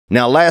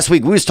Now, last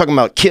week we was talking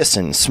about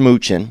kissing,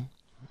 smooching,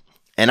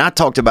 and I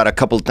talked about a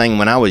couple of things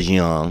when I was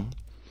young.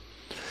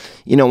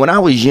 You know, when I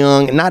was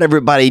young, not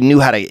everybody knew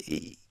how to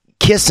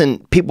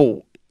kissing.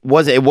 People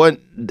it weren't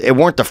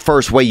the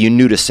first way you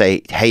knew to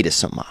say hey to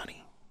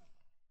somebody.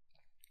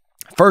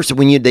 First,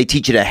 they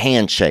teach you the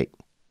handshake,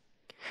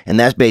 and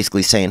that's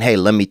basically saying, hey,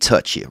 let me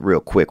touch you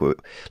real quick.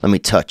 Let me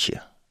touch you.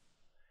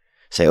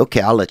 Say, okay,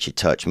 I'll let you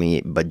touch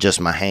me, but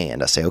just my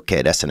hand. I say,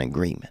 okay, that's an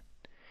agreement.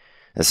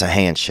 That's a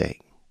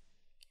handshake.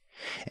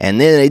 And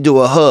then they do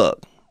a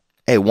hug.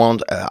 Hey, I'm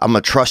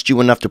gonna trust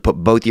you enough to put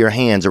both your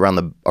hands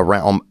around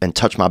and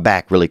touch my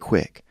back really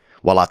quick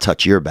while I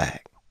touch your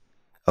back.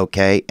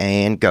 Okay,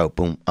 and go.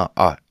 Boom.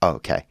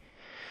 Okay,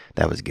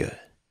 that was good.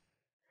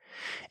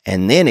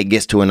 And then it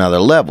gets to another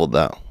level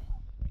though,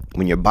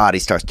 when your body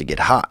starts to get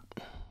hot,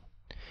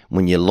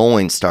 when your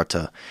loins start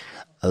to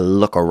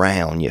look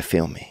around. You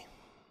feel me?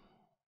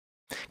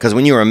 Because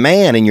when you're a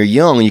man and you're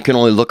young, you can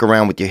only look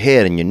around with your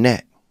head and your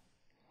neck.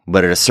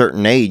 But at a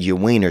certain age, your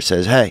wiener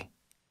says, hey,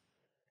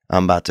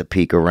 I'm about to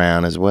peek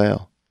around as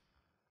well.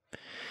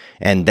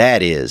 And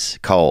that is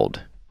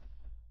called,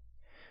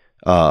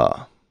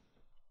 what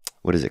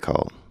is it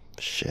called?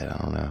 Shit, I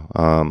don't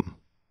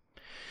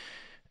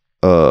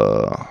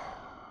know.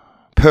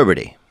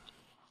 Puberty.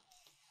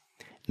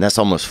 And that's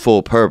almost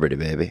full puberty,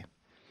 baby.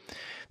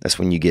 That's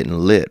when you're getting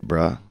lit,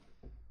 bruh.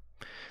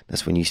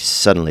 That's when you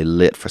suddenly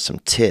lit for some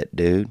tit,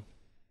 dude.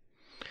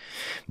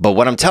 But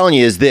what I'm telling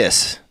you is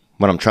this.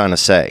 What I'm trying to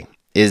say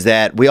is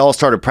that we all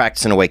started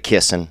practicing away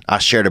kissing. I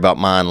shared about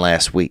mine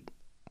last week.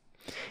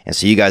 And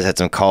so you guys had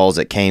some calls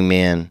that came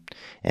in,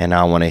 and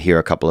I want to hear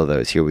a couple of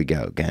those. Here we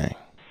go, gang.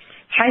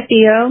 Hi,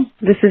 Theo.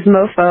 This is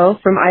Mofo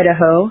from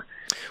Idaho.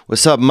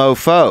 What's up,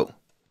 Mofo?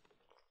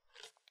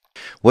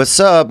 What's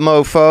up,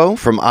 Mofo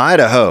from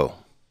Idaho?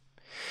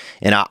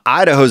 And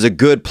Idaho's a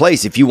good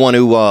place if you want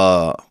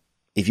to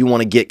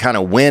get kind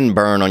of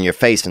windburn on your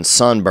face and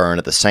sunburn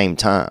at the same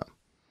time.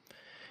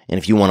 And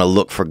if you want to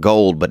look for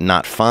gold but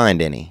not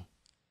find any,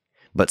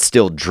 but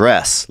still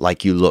dress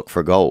like you look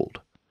for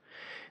gold,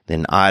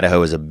 then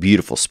Idaho is a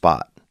beautiful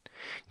spot.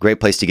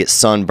 Great place to get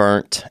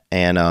sunburnt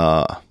and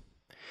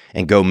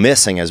go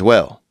missing as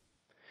well.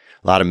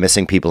 A lot of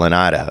missing people in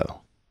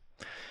Idaho.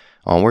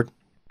 Onward.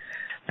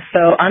 So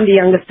I'm the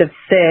youngest of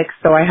 6,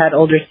 so I had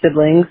older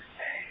siblings.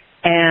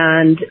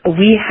 And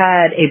we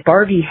had a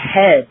Barbie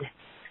head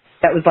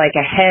that was like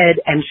a head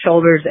and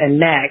shoulders and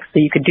neck. So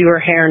you could do her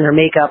hair and her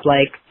makeup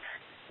like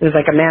it was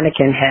like a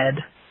mannequin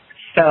head.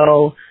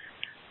 So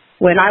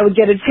when I would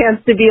get a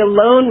chance to be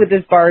alone with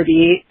this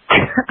Barbie,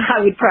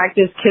 I would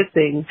practice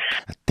kissing.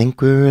 I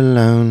think we're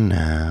alone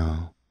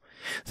now.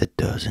 There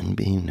doesn't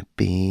mean to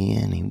be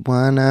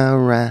anyone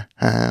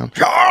around.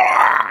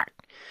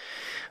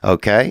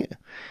 Okay.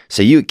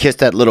 So you kissed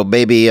that little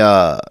baby,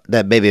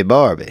 that baby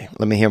Barbie.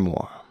 Let me hear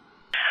more.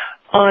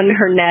 On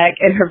her neck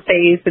and her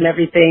face and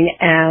everything.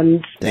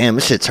 And damn,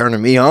 this shit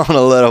turning me on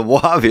a little. Boy,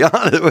 I'll be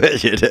honest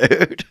with you,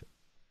 dude.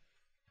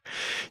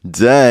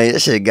 Dang,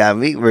 this shit got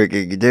me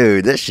working,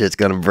 dude. This shit's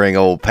gonna bring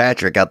old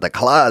Patrick out the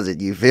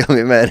closet. You feel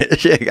me, man? This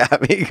shit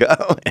got me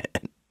going.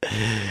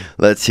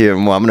 Let's hear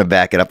more. I'm gonna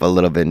back it up a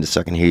little bit in just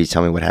so I can hear you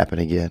tell me what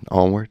happened again.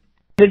 Onward.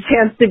 The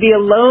chance to be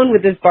alone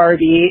with this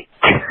Barbie,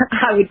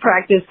 I would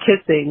practice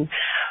kissing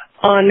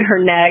on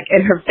her neck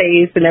and her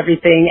face and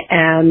everything.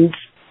 And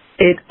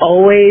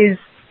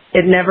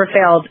it never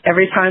failed.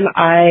 Every time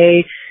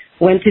I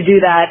went to do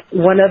that,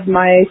 one of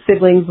my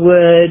siblings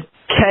would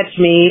catch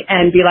me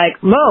and be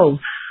like, Mo,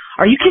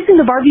 are you kissing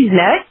the Barbie's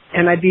neck?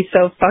 And I'd be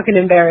so fucking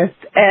embarrassed.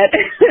 And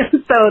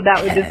so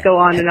that would just go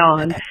on and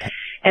on.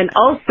 And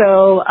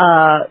also,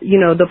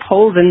 the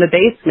poles in the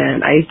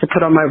basement. I used to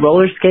put on my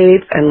roller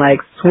skates and like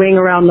swing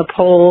around the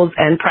poles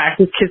and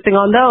practice kissing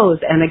on those.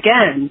 And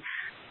again,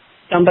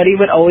 somebody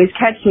would always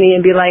catch me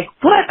and be like,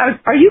 what?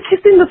 Are you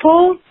kissing the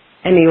pole?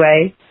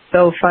 Anyway,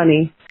 so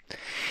funny.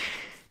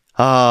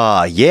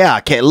 Yeah,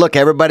 I can't look.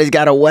 Everybody's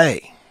got a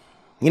way.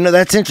 You know,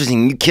 that's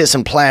interesting. You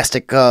kissing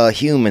plastic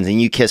humans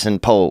and you kissing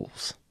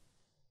poles.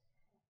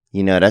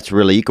 You know, that's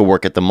really, you could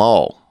work at the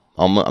mall.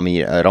 I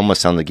mean, it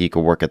almost sounds like you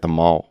could work at the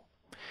mall.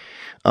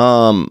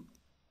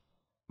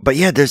 But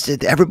yeah,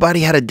 everybody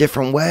had a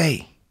different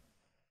way.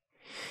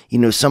 You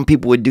know, some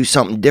people would do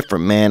something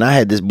different, man. I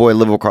had this boy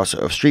live across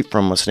the street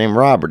from us named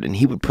Robert, and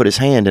he would put his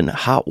hand in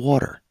hot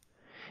water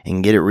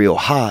and get it real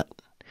hot.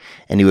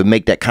 And he would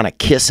make that kind of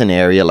kissing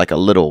area like a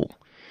little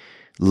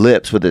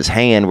lips with his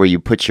hand where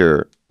you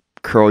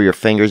curl your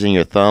fingers and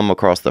your thumb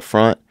across the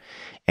front.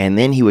 And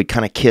then he would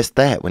kind of kiss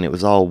that when it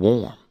was all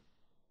warm.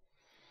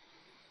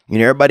 You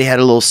know, everybody had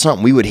a little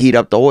something. We would heat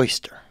up the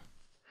oyster.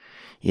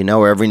 You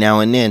know, every now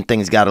and then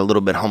things got a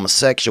little bit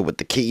homosexual with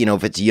the kid. You know,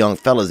 if it's young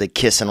fellas, they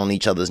kissing on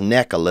each other's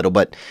neck a little.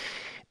 But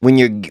when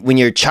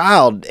you're a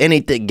child,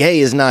 anything gay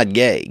is not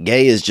gay.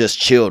 Gay is just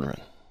children.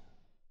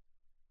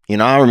 You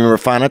know, I remember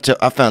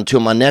I found 2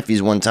 of my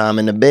nephews one time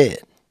in the bed,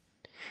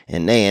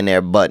 and they in there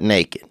butt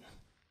naked.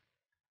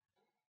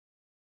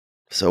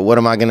 So what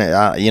am I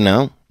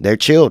gonna? They're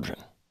children.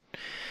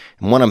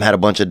 And one of them had a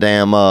bunch of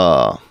damn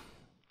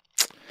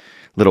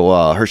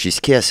little Hershey's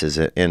Kisses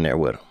in there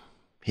with him.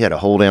 He had a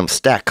whole damn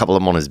stack, couple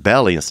of them on his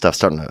belly and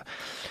stuff,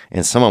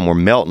 and some of them were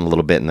melting a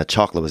little bit, and the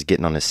chocolate was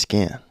getting on his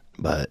skin.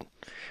 But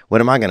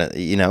what am I gonna,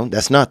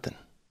 that's nothing.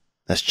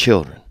 That's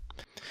children.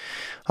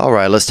 All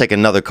right, let's take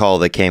another call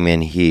that came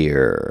in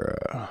here.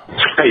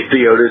 Hey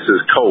Theo, this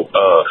is Colt.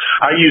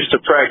 I used to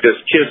practice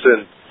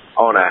kissing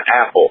on an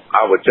apple.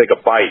 I would take a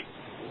bite.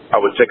 I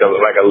would take a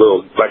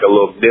little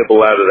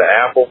nibble out of the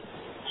apple,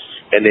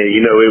 and then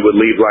it would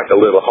leave like a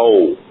little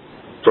hole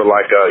for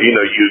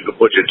you could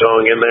put your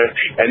tongue in there.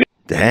 And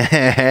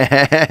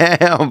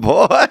damn,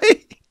 boy,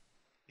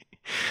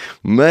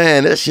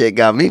 man, that shit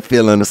got me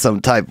feeling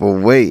some type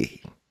of way.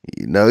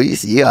 You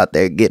see you out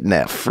there getting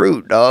that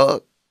fruit,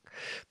 dog.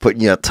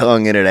 Putting your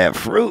tongue into that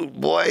fruit,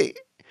 boy.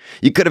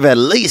 You could have at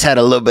least had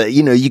a little bit,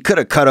 you could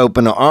have cut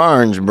open an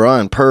orange, bro,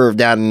 and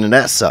perved out into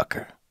that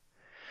sucker.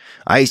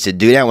 I used to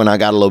do that when I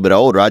got a little bit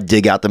older. I'd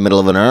dig out the middle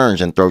of an orange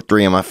and throw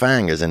 3 of my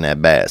fingers in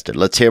that bastard.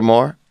 Let's hear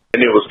more.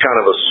 And it was kind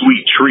of a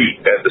sweet treat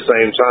at the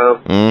same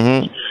time.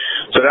 Mm-hmm.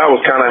 So that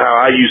was kind of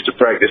how I used to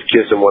practice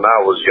kissing when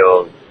I was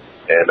young.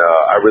 And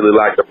I really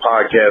like the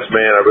podcast,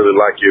 man. I really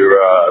like your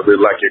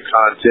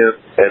content.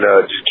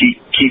 And just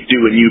keep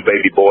doing you,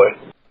 baby boy.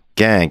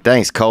 Gang,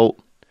 thanks, Colt.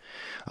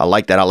 I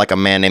like that. I like a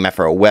man named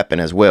after a weapon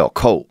as well,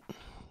 Colt.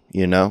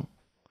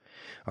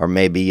 Or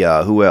maybe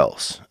who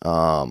else?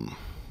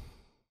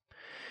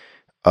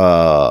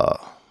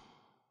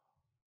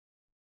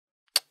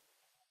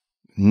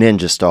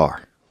 Ninja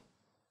Star.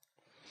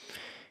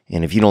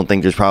 And if you don't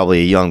think there's probably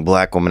a young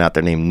black woman out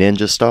there named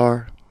Ninja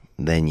Star,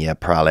 then you're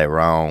probably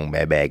wrong,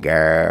 baby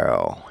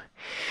girl.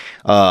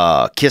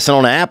 Kissing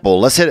on an apple.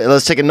 Let's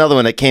take another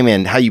one that came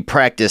in. How you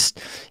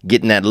practiced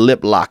getting that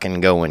lip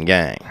locking going,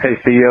 gang. Hey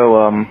Theo,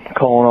 I'm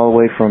calling all the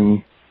way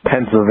from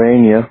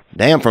Pennsylvania.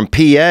 Damn, from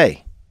PA.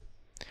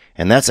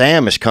 And that's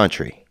Amish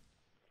country.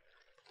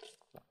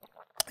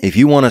 If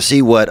you want to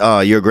see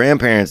what your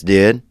grandparents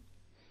did,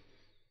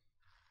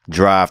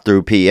 drive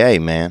through PA,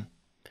 man.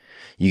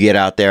 You get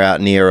out there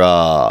out near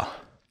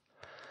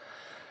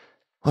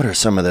what are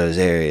some of those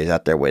areas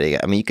out there where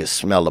you could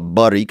smell the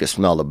butter, you could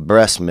smell the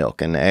breast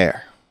milk in the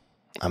air.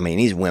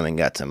 These women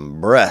got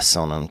some breasts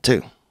on them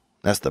too.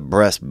 That's the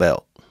breast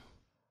belt.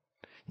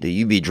 Do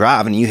you be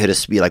driving and you hit a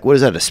speed, like what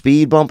is that, a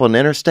speed bump on the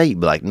interstate? You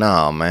be like,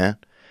 nah, man.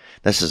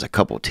 That's just a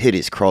couple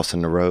titties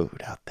crossing the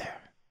road out there.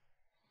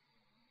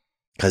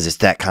 Because it's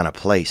that kind of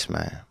place,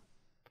 man.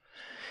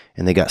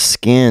 And they got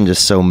skin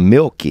just so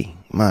milky.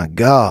 My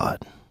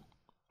God.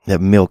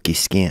 That milky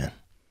skin.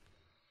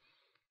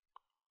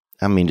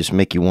 Just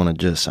make you want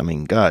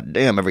to God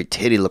damn, every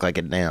titty look like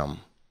a damn.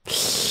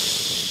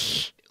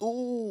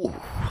 Ooh.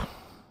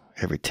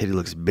 Every titty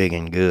looks big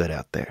and good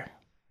out there.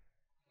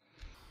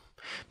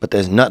 But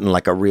there's nothing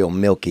like a real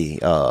milky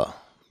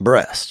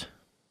breast.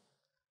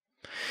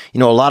 A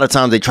lot of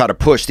times they try to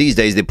push, these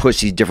days they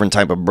push these different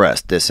type of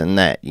breasts, this and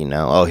that,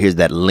 Oh, here's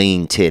that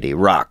lean titty,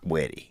 rock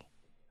witty.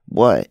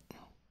 What?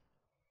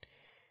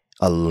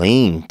 A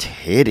lean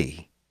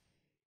titty?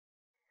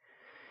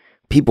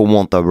 People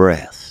want the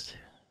breast.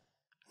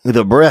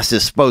 The breast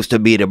is supposed to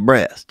be the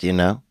breast, I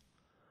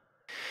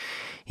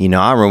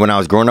remember when I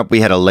was growing up,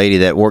 we had a lady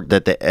that worked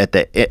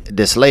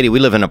this lady, we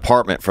lived in an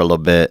apartment for a little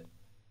bit,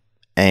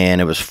 and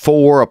it was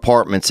 4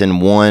 apartments in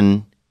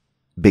one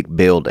big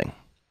building.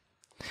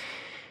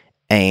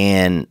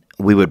 And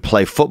we would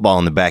play football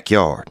in the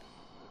backyard,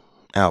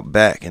 out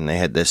back, and they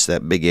had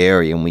that big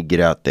area, and we'd get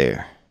out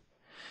there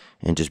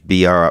and just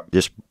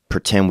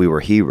pretend we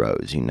were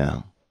heroes,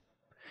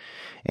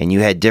 And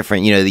you had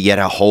different, you had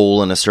a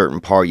hole in a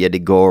certain part, you had to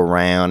go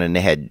around, and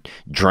they had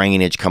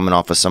drainage coming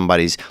off of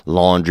somebody's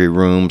laundry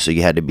room, so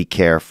you had to be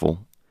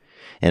careful.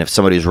 And if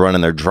somebody was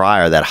running their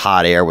dryer, that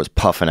hot air was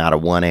puffing out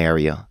of one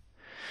area.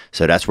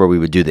 So that's where we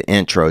would do the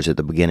intros at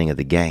the beginning of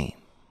the game.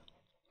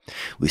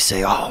 We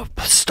say,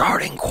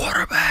 starting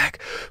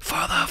quarterback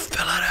for the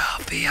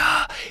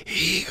Philadelphia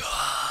Eagles.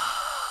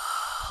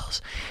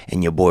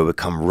 And your boy would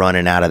come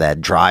running out of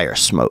that dryer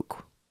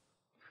smoke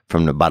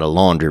by the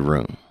laundry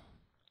room.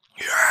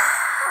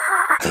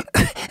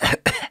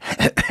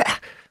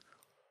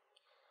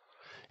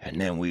 And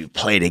then we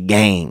played a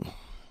game.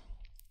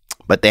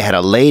 But they had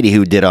a lady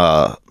who did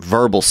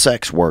verbal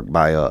sex work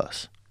by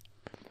us.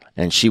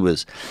 And she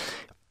was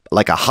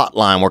like a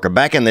hotline worker.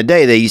 Back in the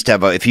day, they used to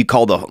have if you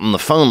called on the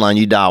phone line,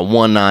 you dial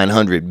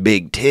 1-900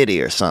 big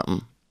titty or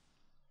something.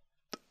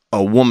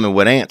 A woman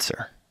would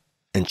answer.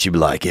 And she'd be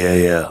like,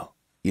 yeah.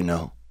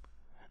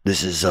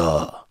 This is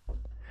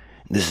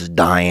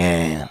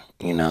Diane,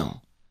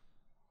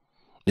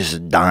 This is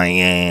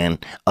Diane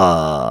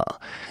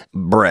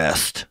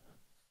breast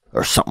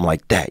or something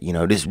like that,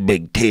 this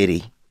big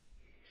titty.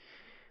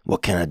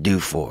 What can I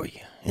do for you?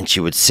 And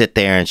she would sit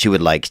there and she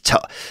would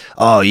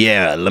oh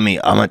yeah,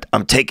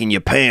 I'm taking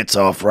your pants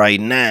off right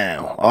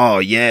now. Oh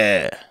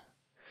yeah.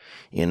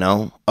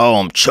 Oh,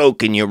 I'm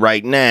choking you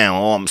right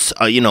now. Oh, I'm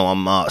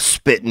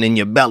spitting in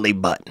your belly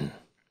button.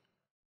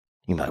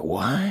 You're like,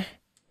 what?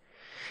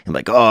 I'm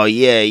like, oh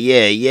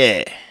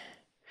yeah.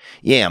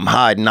 Yeah, I'm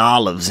hiding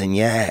olives in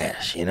your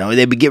ass. You know,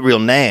 they'd get real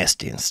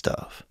nasty and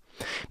stuff.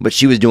 But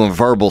she was doing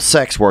verbal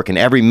sex work, and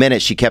every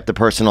minute she kept the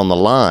person on the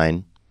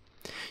line,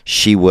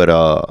 she would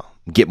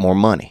get more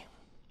money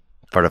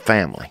for the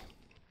family.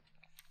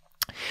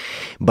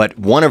 But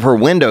one of her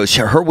window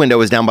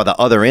was down by the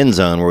other end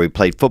zone where we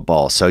played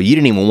football. So you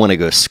didn't even want to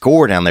go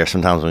score down there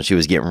sometimes when she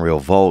was getting real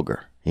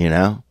vulgar, you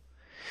know?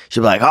 She'd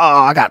be like, oh,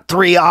 I got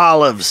 3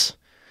 olives.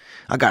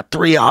 I got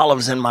 3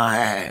 olives in my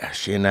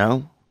ass, you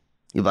know?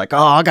 You'd be like,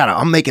 oh,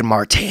 I'm making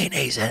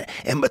martinis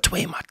in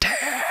between my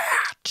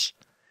tats.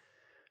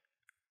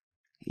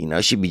 You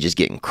know, she'd be just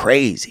getting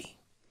crazy.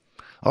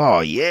 Oh,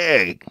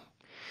 yeah.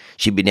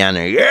 She'd be down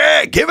there,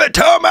 yeah, give it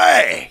to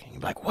me. You'd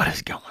be like, what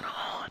is going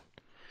on?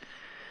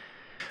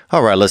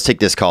 All right, let's take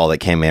this call that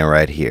came in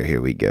right here.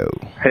 Here we go.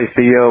 Hey,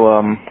 Theo,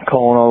 I'm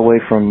calling all the way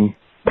from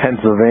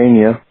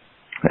Pennsylvania,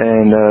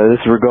 and this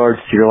is regards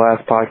to your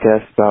last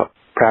podcast about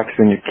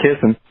practicing your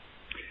kissing.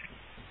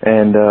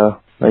 And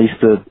I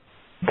used to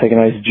take a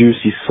nice,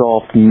 juicy,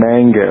 soft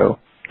mango,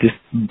 just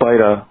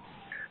bite a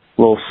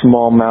little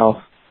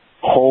smallmouth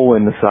hole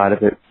in the side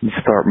of it and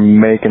start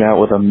making out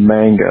with a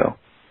mango.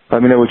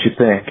 Let me know what you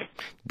think.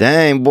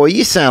 Dang, boy,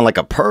 you sound like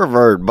a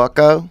pervert,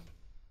 bucko.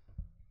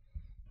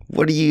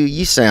 What do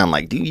you sound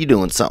like? Dude, you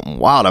doing something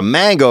wild. A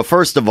mango,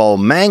 first of all,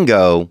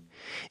 mango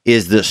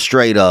is the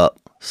straight up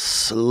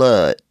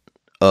slut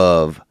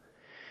of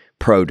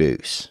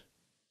produce.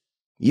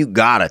 You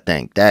gotta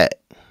think that.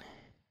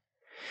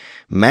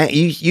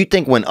 You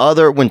think when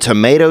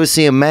tomatoes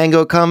see a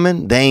mango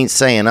coming, they ain't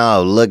saying,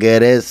 oh, look at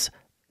this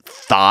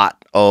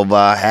thought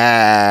over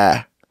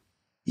here.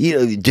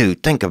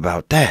 Dude, think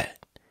about that.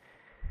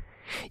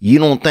 You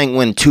don't think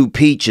when 2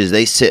 peaches,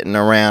 they sitting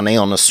around, they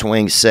on a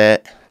swing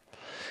set,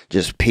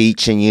 just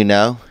peaching, you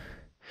know,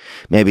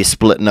 maybe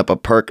splitting up a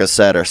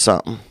Percocet or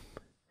something,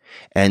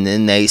 and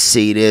then they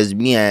see this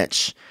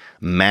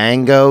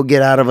mango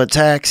get out of a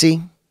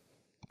taxi.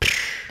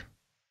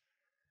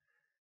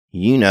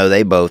 You know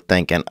they both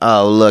thinking,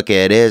 oh, look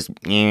at this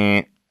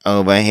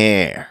over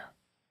here.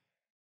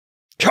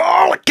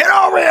 Charlie, get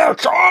over here,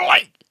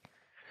 Charlie.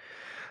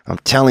 I'm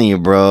telling you,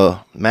 bro,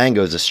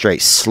 mango's a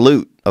straight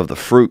sloot of the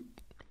fruit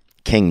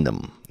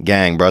kingdom.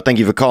 Gang, bro, thank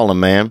you for calling,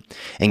 man.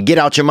 And get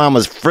out your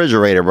mama's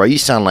refrigerator, bro. You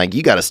sound like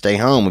you got to stay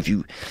home if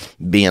you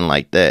being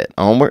like that.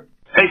 Onward.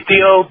 Hey,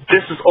 Theo,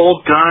 this is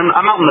Old Gun.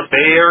 I'm out in the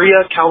Bay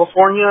Area,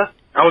 California.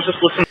 I was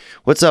just listening.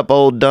 What's up,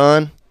 Old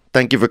Dunn?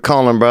 Thank you for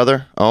calling,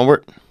 brother.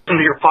 Onward. To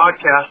your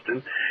podcast,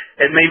 and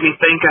it made me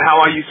think of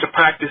how I used to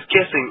practice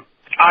kissing.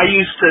 I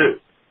used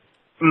to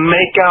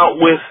make out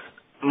with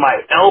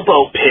my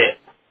elbow pit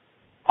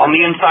on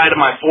the inside of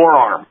my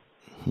forearm,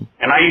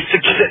 and I used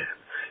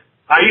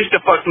to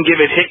fucking give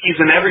it hickeys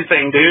and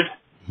everything,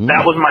 dude.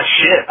 That was my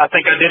shit. I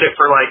think I did it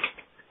for like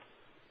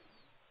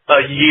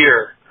a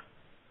year.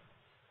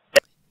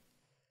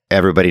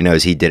 Everybody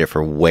knows he did it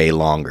for way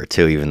longer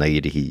too, even though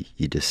you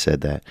just said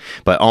that.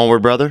 But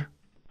onward, brother.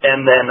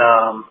 And then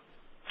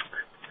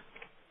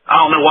I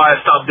don't know why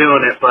I stopped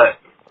doing it, but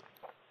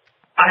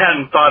I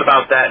hadn't thought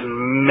about that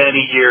in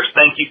many years.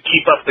 Thank you.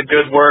 Keep up the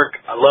good work.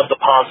 I love the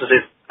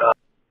positive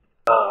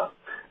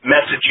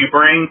message you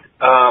bring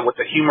with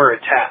the humor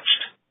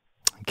attached.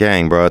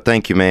 Gang, bro.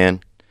 Thank you, man.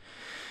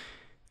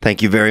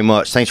 Thank you very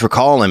much. Thanks for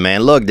calling,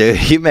 man. Look,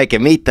 dude, you're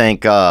making me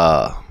think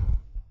I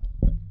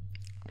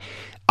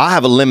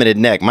have a limited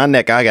neck. My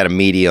neck, I got a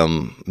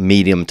medium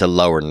to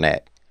lower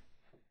neck.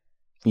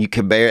 You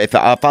can bear if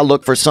I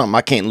look for something,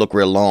 I can't look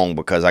real long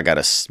because I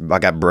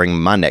gotta bring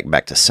my neck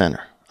back to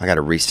center. I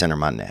gotta recenter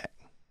my neck.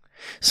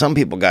 Some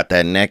people got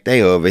that neck,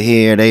 they over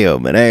here, they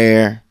over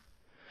there.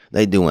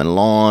 They doing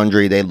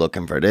laundry, they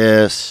looking for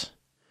this.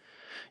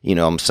 You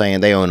know what I'm saying?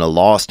 They own a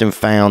lost and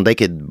found. They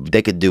could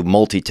do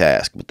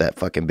multitask with that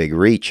fucking big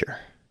reacher.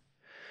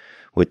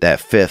 With that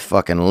 5th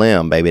fucking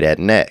limb, baby, that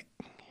neck.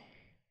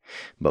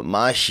 But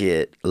my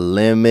shit,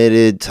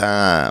 limited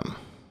time.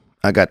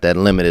 I got that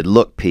limited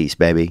look piece,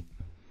 baby.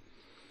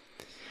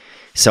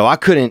 So I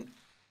couldn't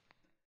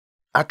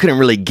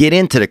really get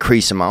into the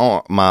crease of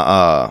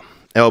my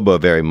elbow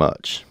very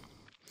much.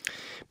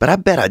 But I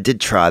bet I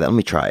did try that. Let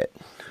me try it.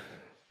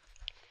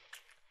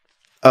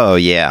 Oh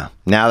yeah.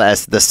 Now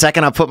that's the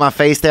second I put my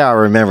face there, I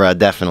remember I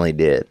definitely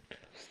did.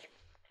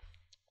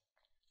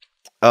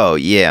 Oh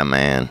yeah,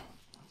 man.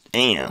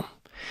 Damn.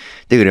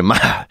 Dude,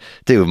 my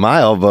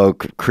elbow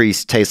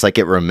crease tastes like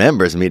it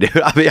remembers me, dude.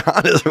 I'll be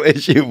honest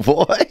with you,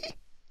 boy.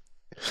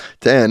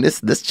 Damn,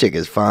 this chick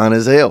is fine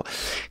as hell.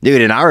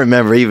 Dude, and I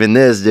remember even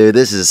this, dude.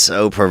 This is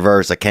so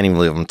perverse. I can't even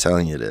believe I'm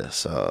telling you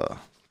this.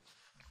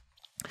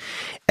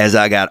 As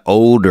I got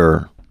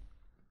older,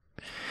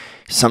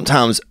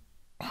 sometimes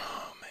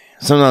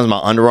my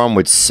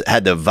underarm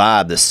had the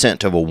vibe, the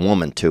scent of a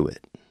woman to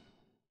it.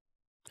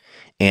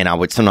 And I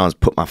would sometimes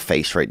put my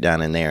face right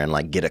down in there and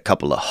like get a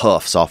couple of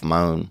huffs off my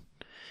own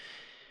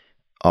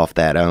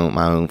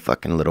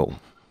fucking little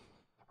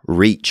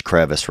reach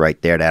crevice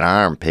right there, that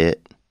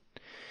armpit.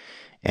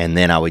 And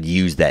then I would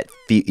use that,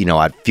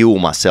 I'd fuel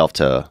myself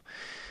to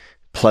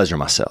pleasure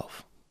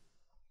myself,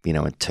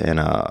 and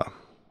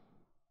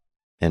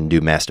and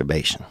do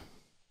masturbation.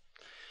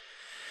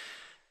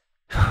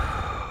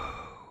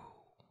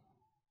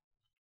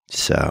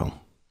 So,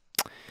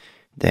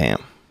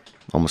 damn.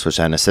 Almost wish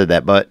I hadn't said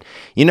that, but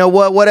you know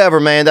what? Whatever,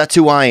 man. That's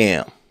who I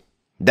am.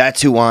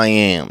 That's who I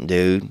am,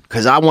 dude.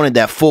 Because I wanted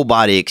that full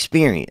body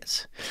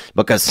experience.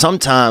 Because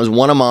sometimes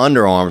one of my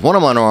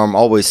underarm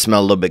always smell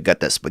a little bit,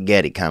 got that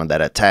spaghetti, kind of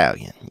that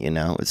Italian, you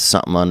know? It's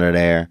something under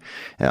there.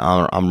 And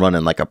I'm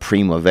running like a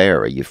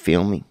Primavera, you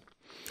feel me?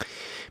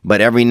 But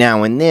every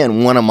now and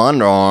then, one of my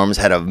underarms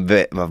had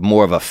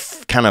more of a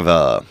kind of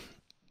a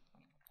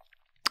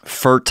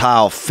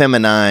fertile,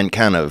 feminine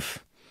kind of,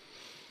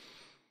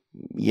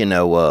 you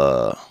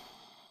know,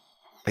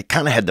 it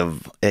kind of had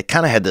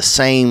the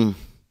same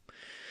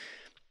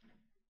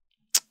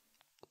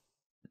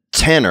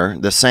tenor,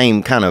 the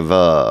same kind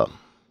of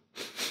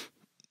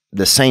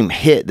the same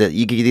hit that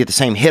you could get the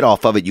same hit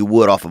off of it you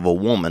would off of a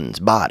woman's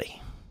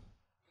body,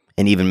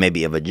 and even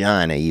maybe a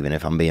vagina, even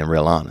if I'm being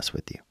real honest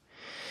with you.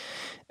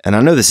 And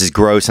I know this is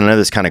gross, and I know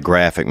this is kind of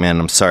graphic, man.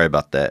 I'm sorry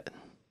about that.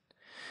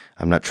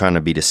 I'm not trying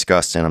to be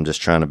disgusting. I'm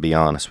just trying to be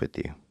honest with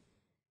you.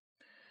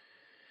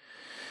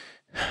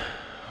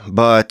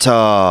 But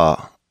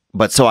so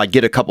I'd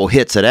get a couple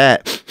hits of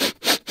that,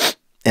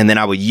 and then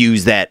I would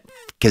use that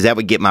because that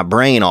would get my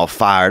brain all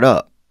fired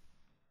up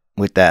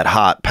with that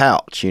hot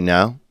pouch, you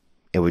know?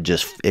 It would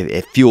just,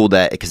 it fueled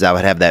that, because I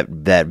would have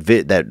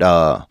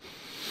the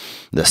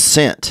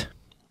scent.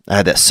 I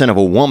had that scent of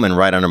a woman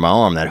right under my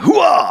arm, that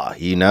hoo-ah,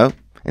 you know?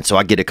 And so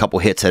I get a couple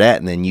hits of that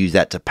and then use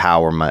that to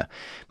power my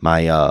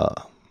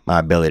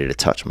ability to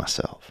touch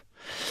myself.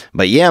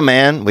 But yeah,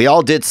 man, we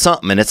all did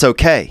something, and it's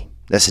okay.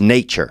 That's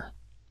nature.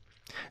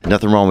 There's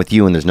nothing wrong with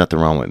you, and there's nothing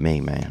wrong with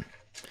me, man.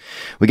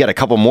 We got a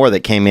couple more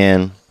that came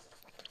in,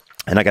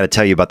 and I got to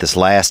tell you about this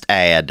last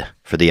ad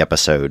for the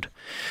episode.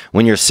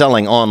 When you're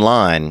selling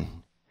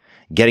online,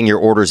 getting your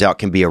orders out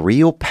can be a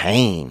real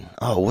pain.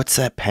 Oh, what's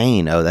that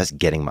pain? Oh, that's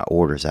getting my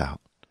orders out.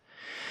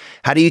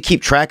 How do you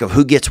keep track of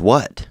who gets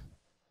what?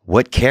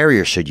 What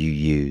carrier should you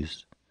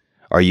use?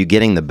 Are you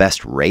getting the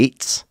best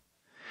rates?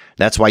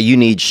 That's why you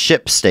need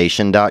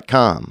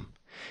ShipStation.com.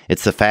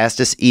 It's the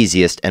fastest,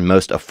 easiest, and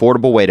most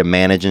affordable way to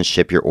manage and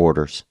ship your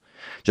orders.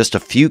 Just a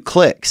few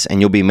clicks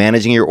and you'll be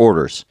managing your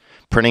orders,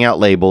 printing out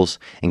labels,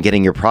 and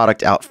getting your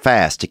product out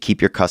fast to keep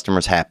your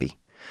customers happy.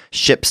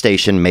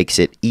 ShipStation makes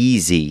it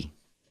easy.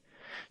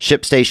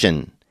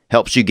 ShipStation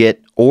helps you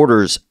get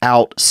orders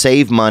out,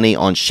 save money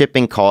on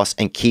shipping costs,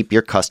 and keep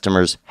your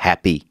customers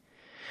happy.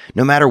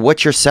 No matter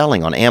what you're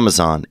selling on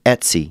Amazon,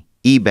 Etsy,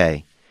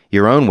 eBay,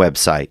 your own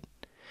website,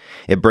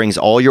 it brings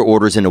all your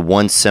orders into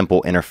one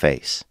simple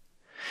interface.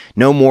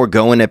 No more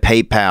going to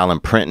PayPal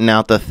and printing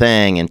out the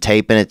thing and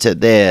taping it to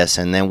this,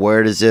 and then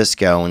where does this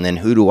go, and then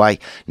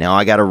now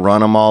I got to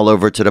run them all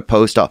over to the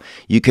post office.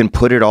 You can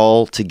put it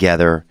all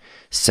together,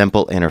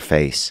 simple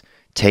interface.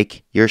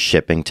 Take your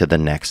shipping to the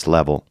next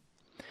level.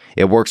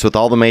 It works with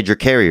all the major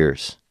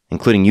carriers,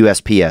 including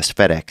USPS,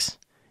 FedEx,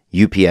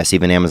 UPS,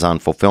 even Amazon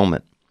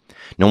Fulfillment.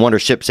 No wonder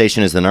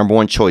ShipStation is the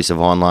 #1 choice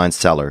of online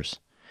sellers.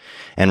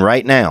 And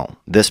right now,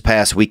 this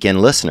past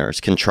weekend,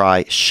 listeners can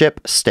try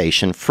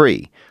ShipStation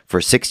free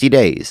for 60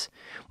 days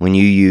when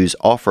you use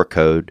offer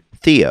code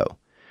Theo.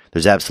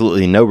 There's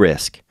absolutely no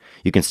risk.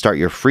 You can start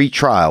your free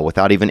trial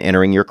without even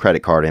entering your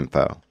credit card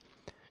info.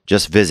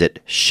 Just visit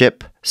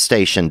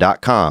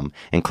ShipStation.com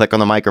and click on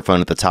the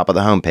microphone at the top of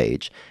the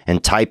homepage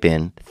and type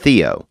in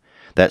Theo.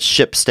 That's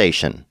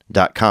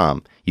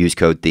ShipStation.com. Use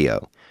code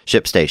Theo.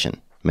 ShipStation.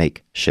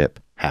 Make ship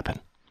happen.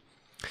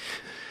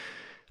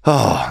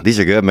 Oh, these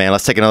are good, man.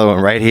 Let's take another one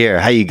right here.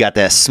 How you got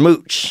that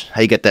smooch? How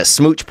you got that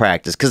smooch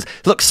practice? Because,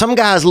 look, some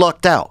guys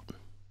lucked out.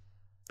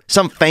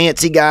 Some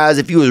fancy guys,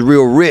 if you was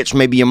real rich,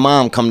 maybe your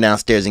mom come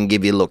downstairs and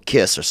give you a little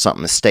kiss or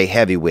something to stay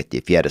heavy with you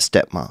if you had a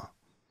stepmom.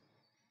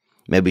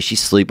 Maybe she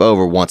sleep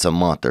over once a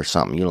month or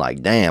something. You're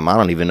like, damn, I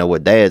don't even know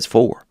what dad's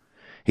for.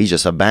 He's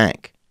just a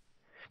bank.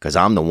 Because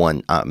I'm the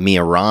one, me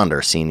and Rhonda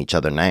are seeing each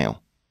other now.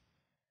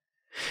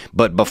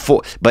 But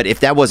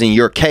if that wasn't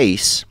your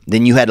case,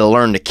 then you had to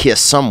learn to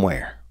kiss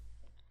somewhere.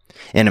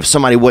 And if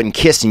somebody wasn't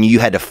kissing you, you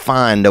had to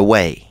find a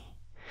way.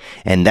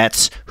 And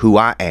that's who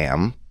I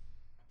am.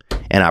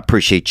 And I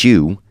appreciate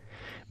you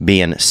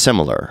being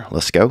similar.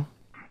 Let's go.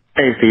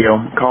 Hey, Theo.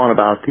 I'm calling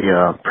about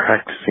the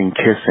practicing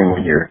kissing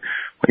when you're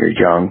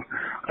young.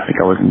 I think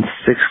I was in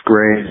 6th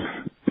grade.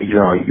 You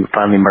know, you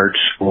finally merged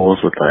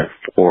schools with like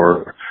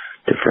 4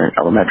 different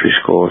elementary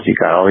schools. You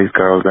got all these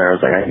girls there. I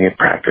was like, I need to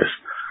practice.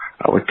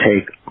 I would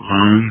take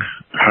long,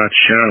 hot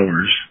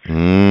showers.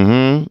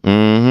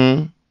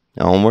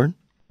 Onward.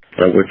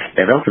 I would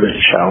stand up for the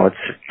shower. I'd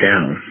sit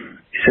down.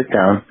 You sit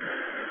down,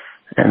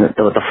 and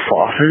there was a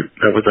faucet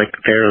that was like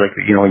there, like,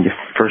 you know, when you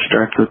first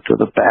start to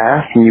the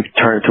bath and you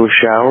turn it to a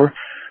shower.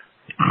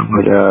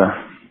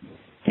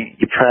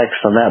 You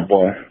practice on that,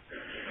 boy.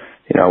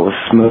 You know, it was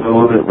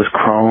smooth, it was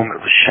chrome, it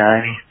was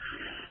shiny.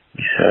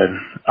 He said,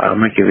 I'm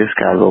going to give this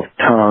guy a little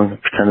tongue,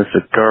 pretend it's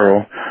a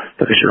girl,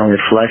 look at your own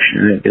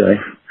reflection, and be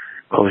like,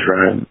 close your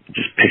eyes and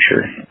just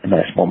picture a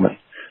nice moment.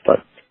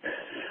 But,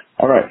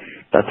 all right,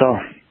 that's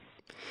all.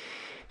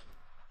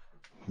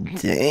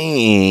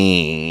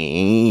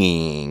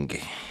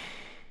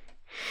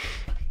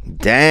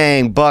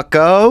 Dang,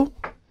 bucko.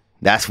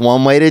 That's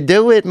one way to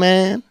do it,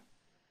 man.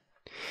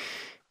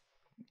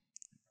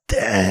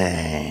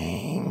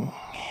 Dang.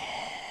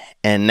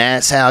 And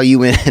that's how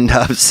you end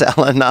up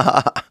selling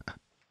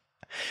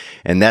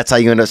and that's how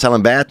you end up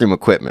selling bathroom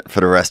equipment for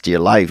the rest of your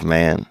life,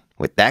 man.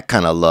 With that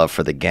kind of love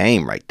for the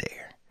game right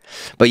there.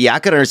 But yeah, I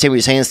could understand what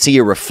you're saying. See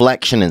a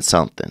reflection in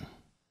something.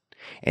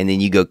 And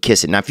then you go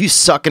kiss it. Now, if you're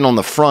sucking on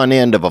the front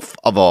end of a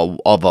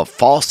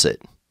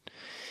faucet,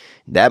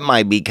 that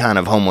might be kind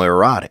of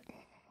homoerotic.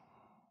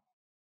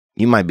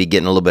 You might be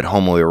getting a little bit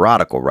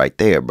homoerotical right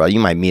there, bro. You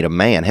might meet a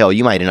man. Hell,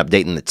 you might end up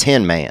dating the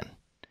Tin Man.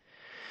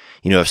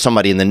 You know, if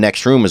somebody in the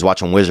next room is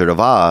watching Wizard of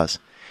Oz,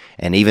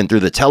 and even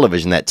through the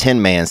television, that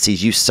Tin Man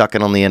sees you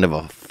sucking on the end of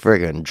a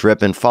friggin'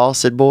 dripping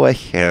faucet, boy.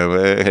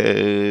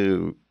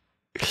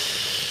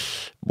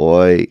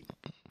 Boy,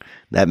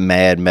 that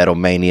mad metal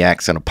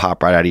maniac's gonna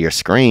pop right out of your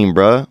screen,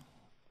 bruh.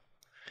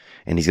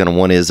 And he's gonna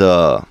want his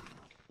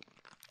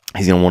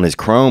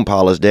chrome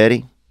polish,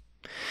 daddy.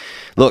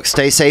 Look,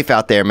 stay safe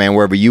out there, man,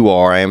 wherever you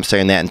are. I am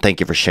saying that, and thank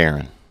you for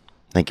sharing.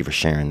 Thank you for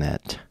sharing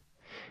that.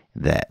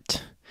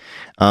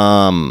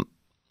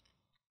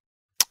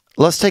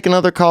 Let's take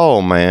another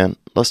call, man.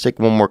 Let's take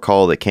one more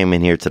call that came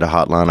in here to the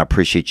hotline. I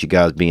appreciate you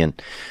guys being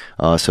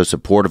so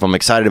supportive. I'm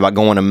excited about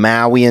going to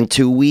Maui in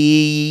 2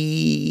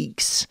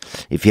 weeks.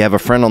 If you have a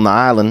friend on the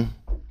island,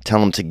 tell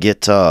them to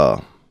get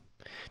that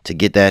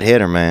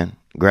hitter, man.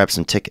 Grab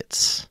some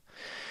tickets.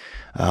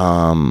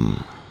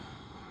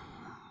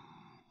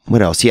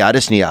 What else? Yeah,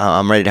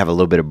 I'm ready to have a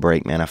little bit of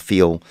break, man. I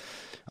feel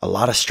a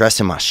lot of stress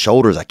in my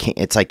shoulders.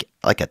 It's like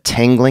a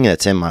tingling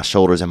that's in my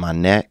shoulders and my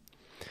neck.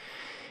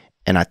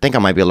 And I think I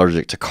might be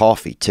allergic to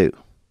coffee too.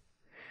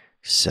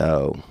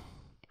 So,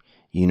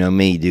 you know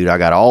me, dude. I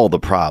got all the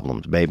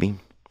problems, baby.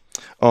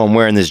 Oh, I'm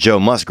wearing this Joe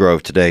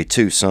Musgrove today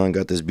too, son.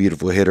 Got this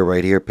beautiful hitter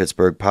right here,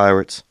 Pittsburgh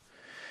Pirates.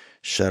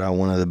 Shut out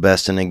one of the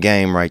best in the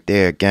game right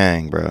there,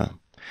 gang, bro.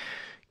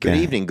 Good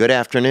evening, good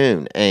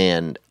afternoon,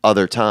 and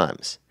other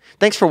times.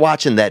 Thanks for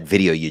watching that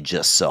video you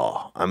just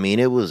saw. I mean,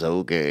 it was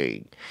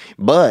okay.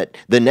 But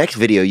the next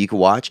video you could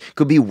watch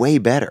could be way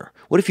better.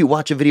 What if you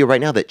watch a video right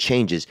now that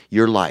changes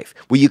your life?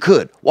 Well, you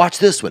could. Watch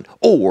this one.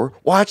 Or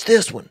watch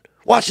this one.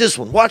 Watch this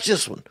one. Watch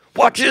this one.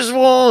 Watch this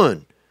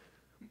one.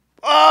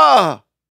 Ah!